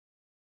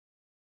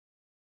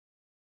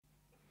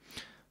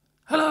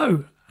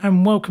Hello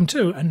and welcome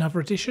to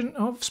another edition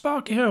of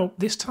Sparky Help,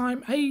 this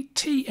time a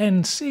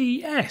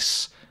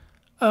TNC-S,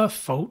 a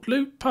fault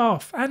loop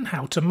path and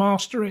how to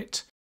master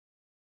it.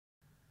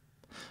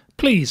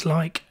 Please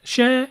like,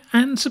 share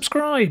and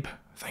subscribe.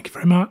 Thank you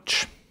very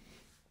much.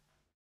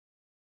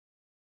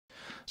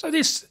 So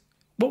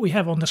what we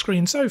have on the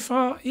screen so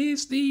far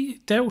is the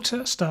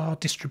delta star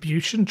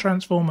distribution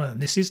transformer.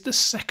 This is the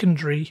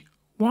secondary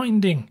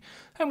winding,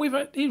 and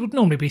it would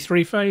normally be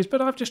three phase,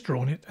 but I've just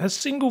drawn it as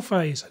single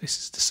phase. This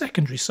is the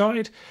secondary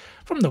side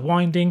from the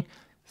winding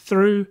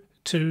through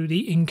to the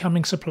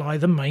incoming supply,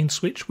 the main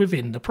switch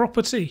within the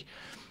property.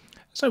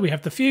 So we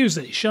have the fuse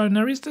that is shown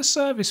there is the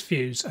service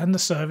fuse and the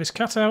service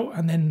cutout,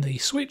 and then the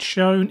switch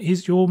shown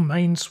is your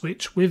main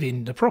switch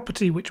within the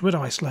property, which would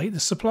isolate the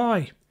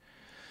supply.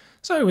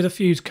 So the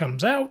fuse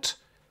comes out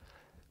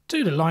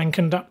to the line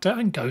conductor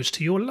and goes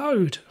to your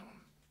load.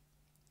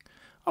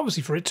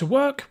 Obviously, for it to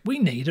work, we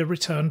need a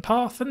return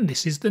path, and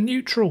this is the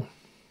neutral.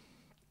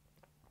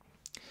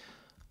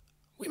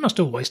 We must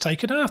always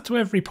take an earth to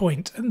every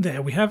point, and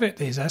there we have it.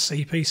 There's our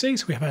CPC,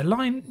 so we have our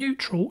line,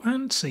 neutral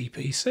and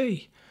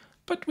CPC.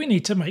 But we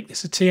need to make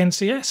this a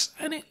TNC-S,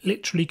 and it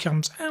literally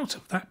comes out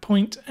of that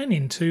point and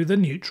into the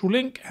neutral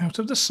link out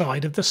of the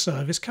side of the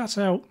service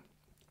cutout.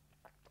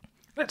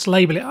 Let's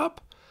label it up.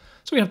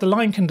 So we have the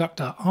line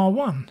conductor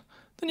R1,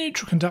 the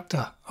neutral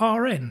conductor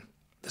Rn,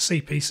 the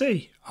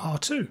CPC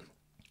R2.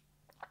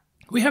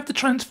 We have the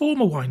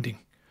transformer winding.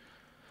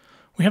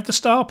 We have the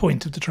star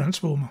point of the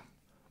transformer.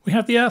 We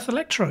have the earth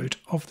electrode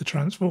of the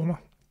transformer.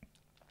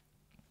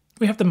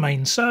 We have the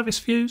main service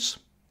fuse.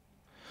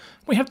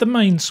 We have the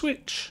main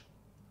switch.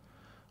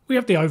 We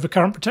have the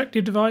overcurrent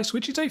protective device,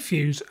 which is a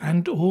fuse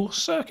and or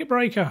circuit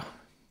breaker.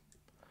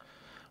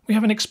 We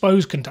have an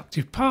exposed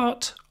conductive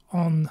part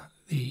on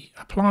the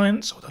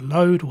appliance or the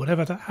load or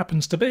whatever that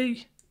happens to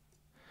be.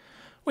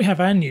 We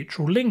have our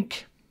neutral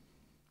link.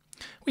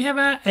 We have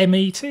our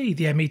MET.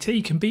 The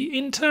MET can be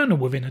internal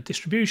within a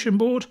distribution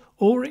board,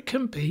 or it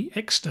can be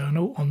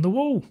external on the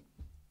wall.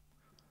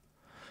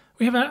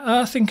 We have our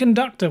earthing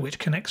conductor, which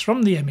connects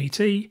from the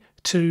MET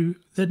to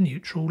the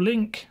neutral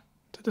link,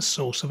 to the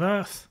source of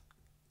earth.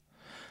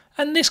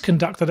 And this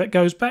conductor that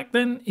goes back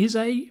then is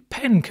a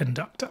pen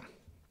conductor.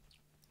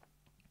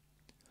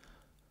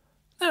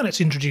 Now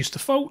let's introduce the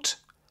fault.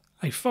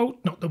 A fault,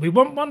 not that we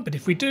want one, but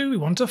if we do, we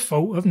want a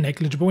fault of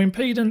negligible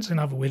impedance. In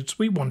other words,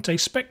 we want a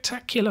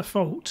spectacular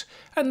fault.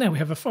 And now we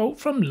have a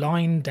fault from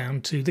line down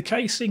to the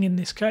casing, in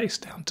this case,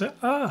 down to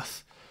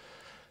earth.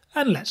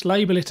 And let's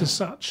label it as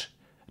such.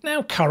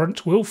 Now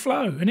current will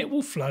flow, and it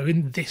will flow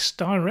in this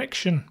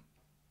direction.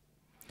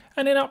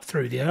 And then up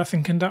through the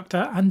earthing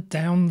conductor and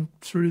down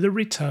through the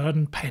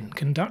return pen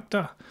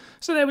conductor.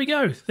 So there we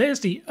go. There's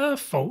the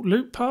earth fault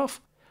loop path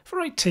for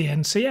a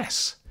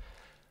TNC-S.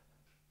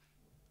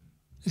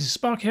 This is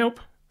Sparky Help.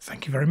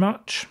 Thank you very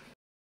much.